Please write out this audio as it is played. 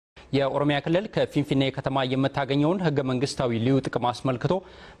የኦሮሚያ ክልል ከፊንፊኔ ከተማ የምታገኘውን ህገ መንግስታዊ ልዩ ጥቅም አስመልክቶ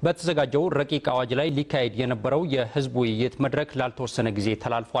በተዘጋጀው ረቂቅ አዋጅ ላይ ሊካሄድ የነበረው የህዝብ ውይይት መድረክ ላልተወሰነ ጊዜ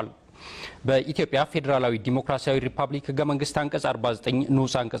ተላልፏል። በኢትዮጵያ ፌደራላዊ ዲሞክራሲያዊ ሪፐብሊክ ህገ መንግስት አንቀጽ 49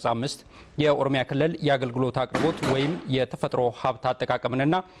 ንዑስ አንቀጽ 5 የኦሮሚያ ክልል የአገልግሎት አቅርቦት ወይም የተፈጥሮ ሀብት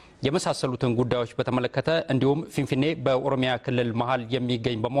አጠቃቀምንና የመሳሰሉትን ጉዳዮች በተመለከተ እንዲሁም ፊንፊኔ በኦሮሚያ ክልል መሃል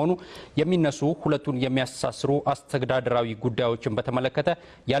የሚገኝ በመሆኑ የሚነሱ ሁለቱን የሚያስተሳስሩ አስተዳደራዊ ጉዳዮችን በተመለከተ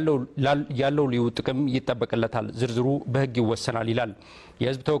ያለው ልዩ ጥቅም ይጠበቅለታል፣ ዝርዝሩ በህግ ይወሰናል ይላል።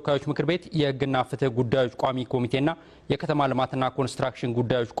 የህዝብ ተወካዮች ምክር ቤት የህግና ፍትህ ጉዳዮች ቋሚ ኮሚቴና የከተማ ልማትና ኮንስትራክሽን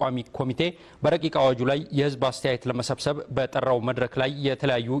ጉዳዮች ቋሚ ኮሚቴ በረቂቅ አዋጁ ላይ የህዝብ አስተያየት ለመሰብሰብ በጠራው መድረክ ላይ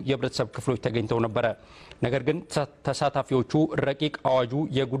የተለያዩ የህብረተሰብ ክፍሎች ተገኝተው ነበር። ነገር ግን ተሳታፊዎቹ ረቂቅ አዋጁ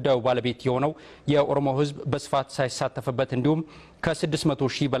የጉዳዩ ባለቤት የሆነው የኦሮሞ ህዝብ በስፋት ሳይሳተፍበት እንዲሁም ከ600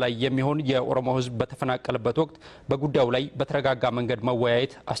 ሺህ በላይ የሚሆን የኦሮሞ ህዝብ በተፈናቀለበት ወቅት በጉዳዩ ላይ በተረጋጋ መንገድ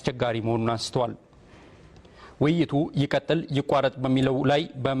መወያየት አስቸጋሪ መሆኑን አንስተዋል። ውይይቱ ይቀጥል ይቋረጥ በሚለው ላይ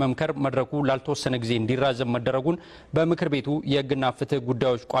በመምከር መድረኩ ላልተወሰነ ጊዜ እንዲራዘም መደረጉን በምክር ቤቱ የህግና ፍትህ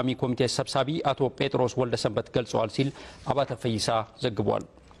ጉዳዮች ቋሚ ኮሚቴ ሰብሳቢ አቶ ጴጥሮስ ወልደሰንበት ገልጸዋል ሲል አባተ ፈይሳ ዘግቧል።